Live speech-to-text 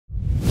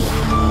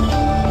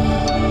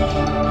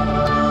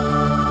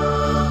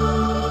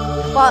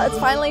Well, it's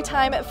finally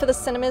time for the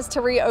cinemas to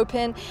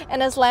reopen,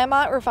 and as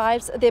Landmark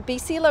revives their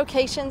BC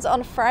locations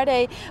on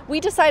Friday,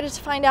 we decided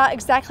to find out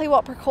exactly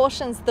what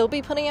precautions they'll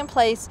be putting in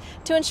place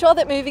to ensure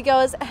that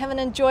moviegoers have an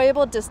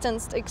enjoyable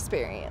distanced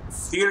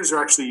experience. Theaters are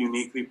actually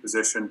uniquely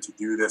positioned to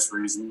do this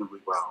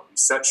reasonably well. We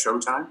set show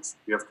times,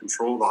 we have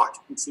controlled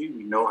occupancy,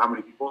 we know how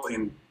many people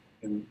in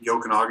the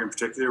Okanagan in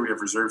particular. We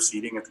have reserved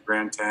seating at the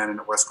Grand Tan and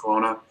at West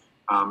Kelowna.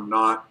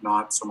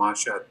 Not so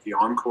much at the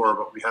Encore,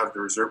 but we have the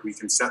reserve. We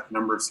can set the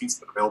number of seats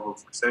that are available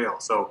for sale.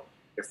 So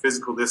if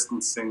physical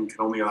distancing can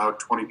only allow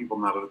 20 people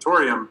in that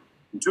auditorium,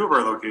 in two of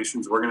our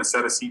locations, we're going to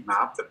set a seat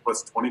map that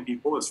puts 20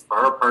 people as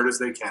far apart as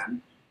they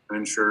can and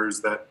ensures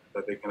that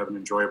they can have an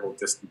enjoyable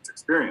distance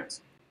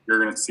experience. You're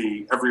going to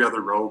see every other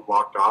row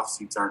blocked off.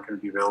 Seats aren't going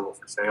to be available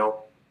for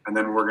sale. And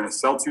then we're going to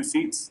sell 2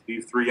 seats,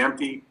 leave 3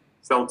 empty,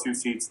 sell 2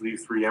 seats,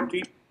 leave 3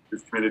 empty.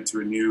 We've committed to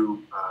a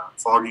new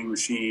fogging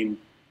machine,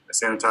 a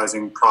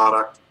sanitizing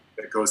product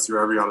that goes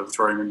through every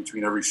auditorium in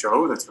between every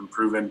show that's been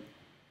proven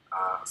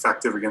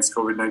effective against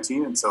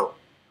COVID-19. And so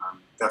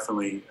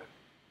definitely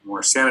a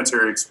more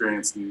sanitary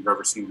experience than you've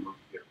ever seen in a movie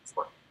theater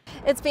before.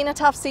 It's been a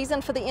tough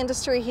season for the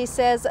industry, he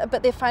says,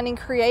 but they're finding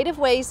creative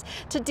ways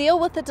to deal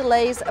with the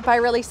delays by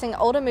releasing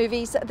older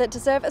movies that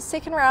deserve a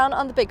second round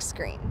on the big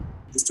screen.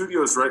 The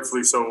studios,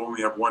 rightfully so,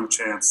 only have one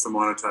chance to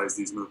monetize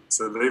these movies.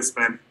 So they've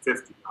spent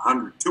 $50,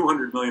 $100,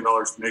 $200 million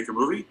to make a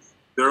movie.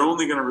 They're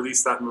only going to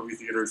release that in movie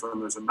theaters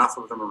when there's enough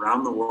of them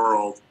around the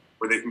world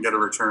where they can get a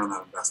return on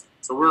that investment.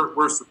 So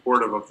we're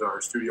supportive of our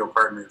studio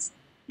partners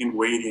in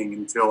waiting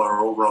until our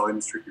overall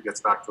industry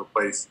gets back to a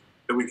place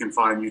that we can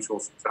find mutual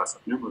success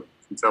of new movies.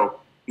 And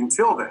so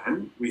until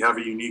then, we have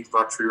a unique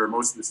luxury where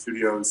most of the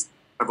studios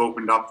have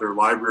opened up their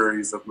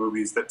libraries of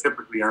movies that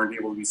typically aren't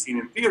able to be seen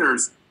in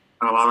theaters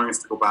and allowing us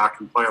to go back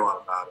and play a lot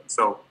of that. And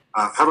so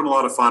having a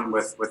lot of fun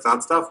with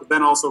that stuff, but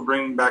then also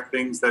bringing back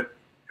things that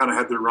kind of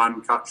had their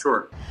run cut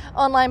short.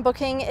 Online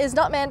booking is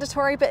not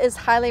mandatory but is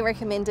highly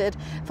recommended.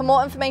 For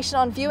more information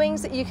on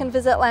viewings, you can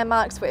visit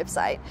Landmark's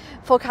website.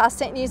 For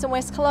Cast News in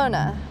West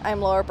Kelowna, I'm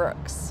Laura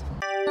Brooks.